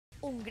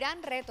Un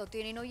gran reto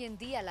tienen hoy en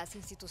día las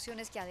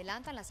instituciones que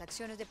adelantan las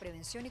acciones de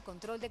prevención y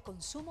control de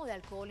consumo de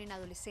alcohol en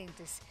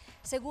adolescentes.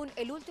 Según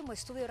el último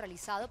estudio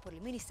realizado por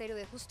el Ministerio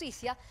de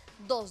Justicia,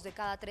 2 de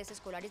cada 3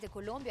 escolares de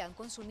Colombia han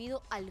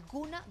consumido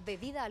alguna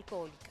bebida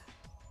alcohólica.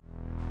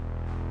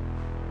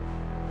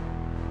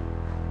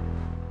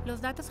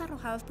 Los datos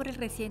arrojados por el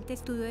reciente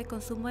estudio de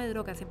consumo de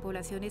drogas en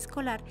población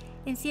escolar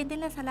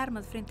encienden las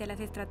alarmas frente a las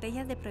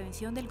estrategias de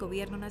prevención del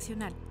gobierno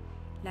nacional.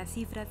 Las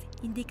cifras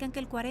indican que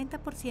el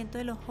 40%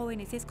 de los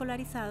jóvenes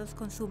escolarizados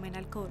consumen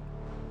alcohol.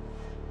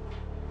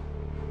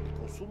 El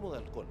consumo de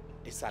alcohol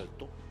es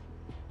alto,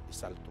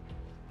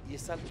 y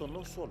es alto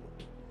no solo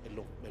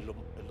en los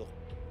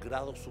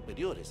grados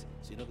superiores,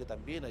 sino que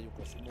también hay un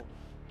consumo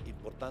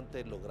importante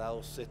en los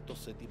grados sexto,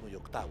 séptimo y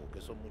octavo,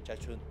 que son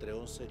muchachos entre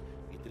 11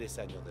 y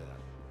 13 años de edad.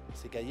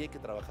 Así que ahí hay que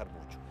trabajar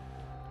mucho,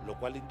 lo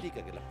cual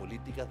indica que las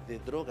políticas de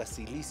drogas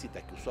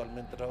ilícitas que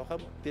usualmente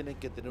trabajamos tienen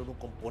que tener un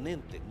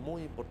componente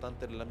muy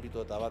importante en el ámbito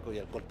de tabaco y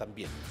alcohol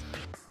también.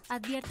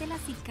 Advierte la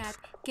CICAD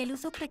que el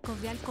uso precoz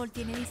de alcohol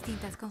tiene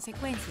distintas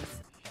consecuencias.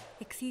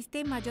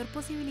 Existe mayor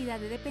posibilidad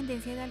de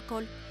dependencia de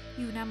alcohol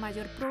y una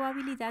mayor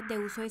probabilidad de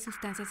uso de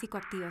sustancias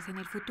psicoactivas en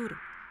el futuro.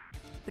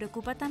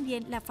 Preocupa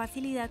también la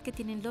facilidad que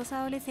tienen los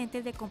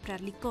adolescentes de comprar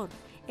licor,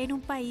 en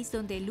un país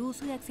donde el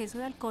uso y acceso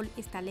de alcohol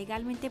está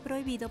legalmente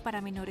prohibido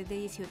para menores de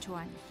 18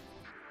 años.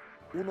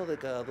 1 de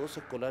cada 2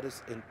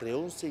 escolares entre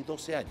 11 y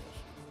 12 años,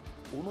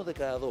 1 de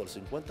cada 2,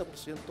 el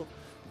 50%,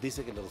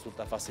 dice que le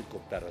resulta fácil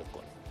comprar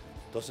alcohol.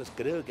 Entonces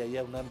creo que hay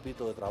un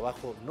ámbito de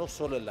trabajo no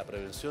solo en la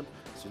prevención,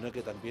 sino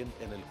que también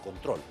en el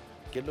control.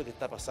 ¿Qué es lo que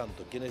está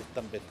pasando? ¿Quiénes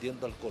están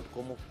vendiendo alcohol?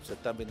 ¿Cómo se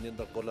están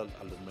vendiendo alcohol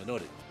a los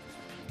menores?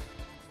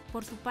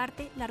 Por su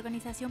parte, la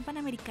Organización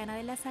Panamericana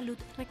de la Salud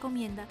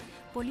recomienda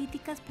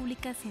políticas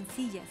públicas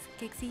sencillas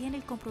que exigen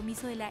el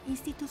compromiso de la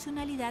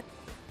institucionalidad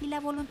y la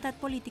voluntad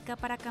política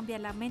para cambiar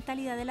la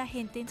mentalidad de la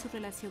gente en su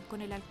relación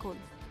con el alcohol.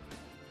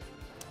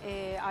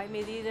 Hay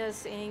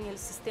medidas en el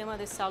sistema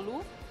de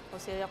salud, o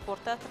sea, de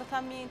aportar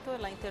tratamiento,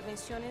 las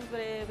intervenciones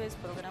breves,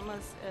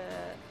 programas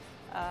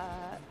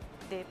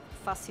de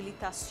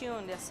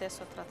facilitación de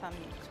acceso a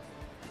tratamiento.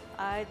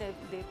 Hay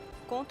de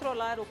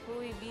controlar o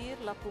prohibir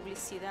la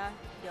publicidad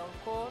de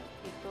alcohol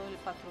y todo el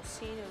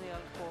patrocinio de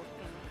alcohol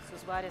en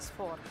sus varias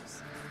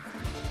formas.